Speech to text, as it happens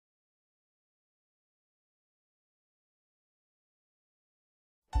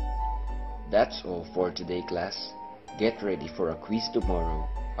That's all for today, class. Get ready for a quiz tomorrow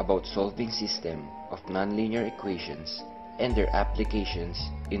about solving system of nonlinear equations and their applications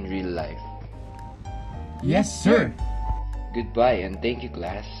in real life. Yes, sir. Goodbye and thank you,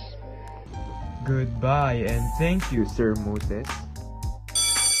 class. Goodbye and thank you, Sir Moses.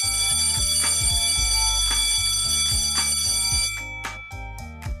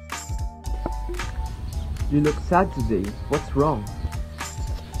 You look sad today. What's wrong?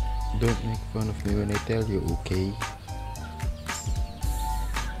 Don't make fun of me when I tell you, okay?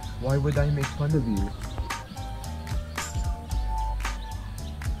 Why would I make fun of you?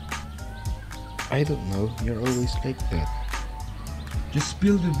 I don't know, you're always like that. Just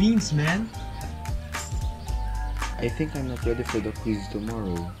spill the beans, man. I think I'm not ready for the quiz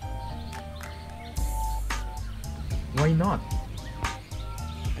tomorrow. Why not?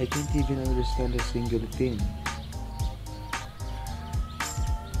 I can't even understand a single thing.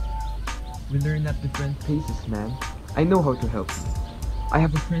 We learn at different paces, man. I know how to help you. I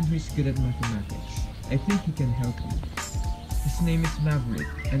have a friend who is good at mathematics. I think he can help you. His name is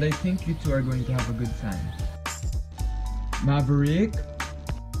Maverick, and I think you two are going to have a good time. Maverick?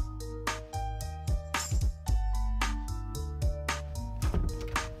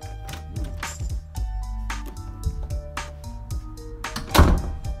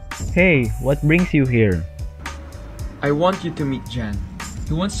 Hey, what brings you here? I want you to meet Jan.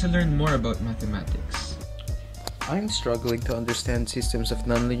 He wants to learn more about mathematics. I'm struggling to understand systems of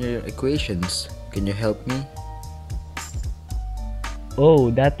nonlinear equations. Can you help me?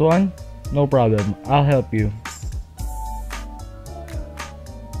 Oh, that one? No problem, I'll help you.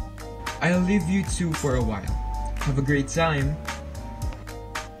 I'll leave you two for a while. Have a great time.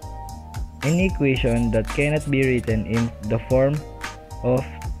 Any equation that cannot be written in the form of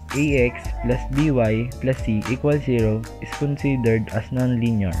ax plus by plus c equals 0 is considered as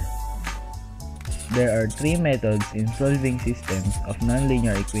nonlinear. There are three methods in solving systems of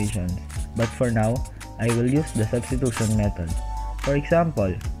nonlinear equations, but for now, I will use the substitution method. For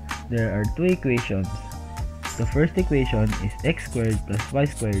example, there are two equations. The first equation is x squared plus y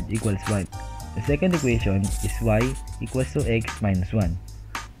squared equals 1. The second equation is y equals to x minus 1.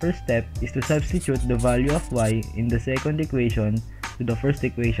 First step is to substitute the value of y in the second equation to the first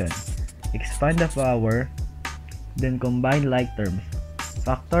equation. Expand the power, then combine like terms.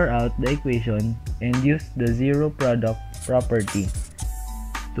 Factor out the equation and use the zero product property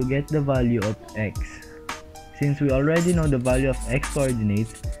to get the value of x. Since we already know the value of x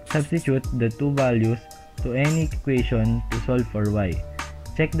coordinates, substitute the two values to any equation to solve for y.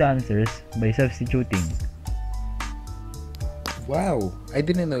 Check the answers by substituting. Wow, I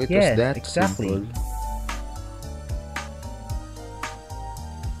didn't know it Yes, was that exactly. simple.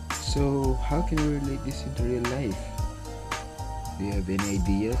 So, how can we relate this into real life? Do you have any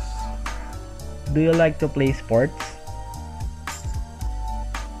ideas? Do you like to play sports?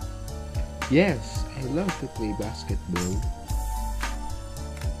 Yes, I love to play basketball.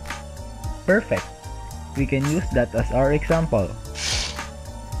 Perfect! We can use that as our example.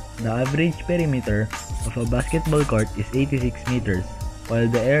 The average perimeter of a basketball court is 86 meters, while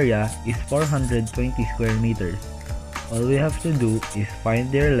the area is 420 square meters. All we have to do is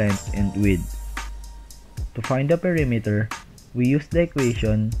find their length and width. To find the perimeter, we use the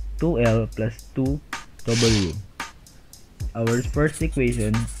equation 2L plus 2W. Our first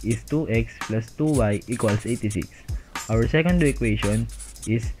equation is 2x plus 2y equals 86. Our second equation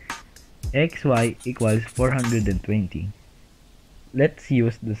is xy equals 420. Let's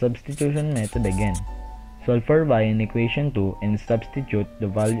use the substitution method again. Solve for y in equation 2 and substitute the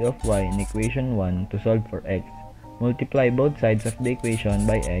value of y in equation 1 to solve for x. Multiply both sides of the equation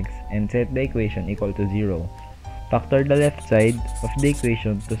by x and set the equation equal to 0. Factor the left side of the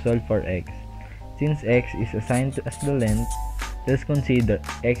equation to solve for x. Since x is assigned as the length, let's consider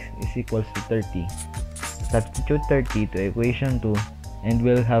x is equals to 30. Substitute 30 to equation 2 and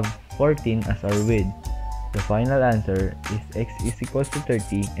we'll have 14 as our width. The final answer is x is equals to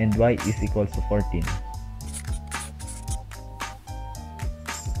 30 and y is equals to 14.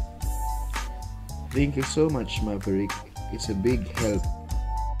 Thank you so much, Maverick. It's a big help.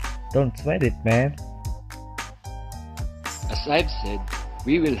 Don't sweat it, man. As I've said,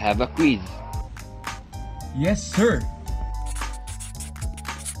 we will have a quiz. Yes, sir.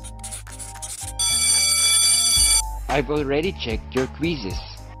 I've already checked your quizzes.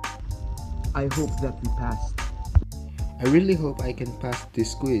 I hope that we passed. I really hope I can pass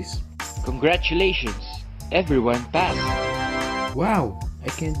this quiz. Congratulations! Everyone passed. Wow, I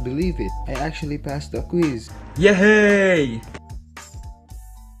can't believe it. I actually passed the quiz. Yay!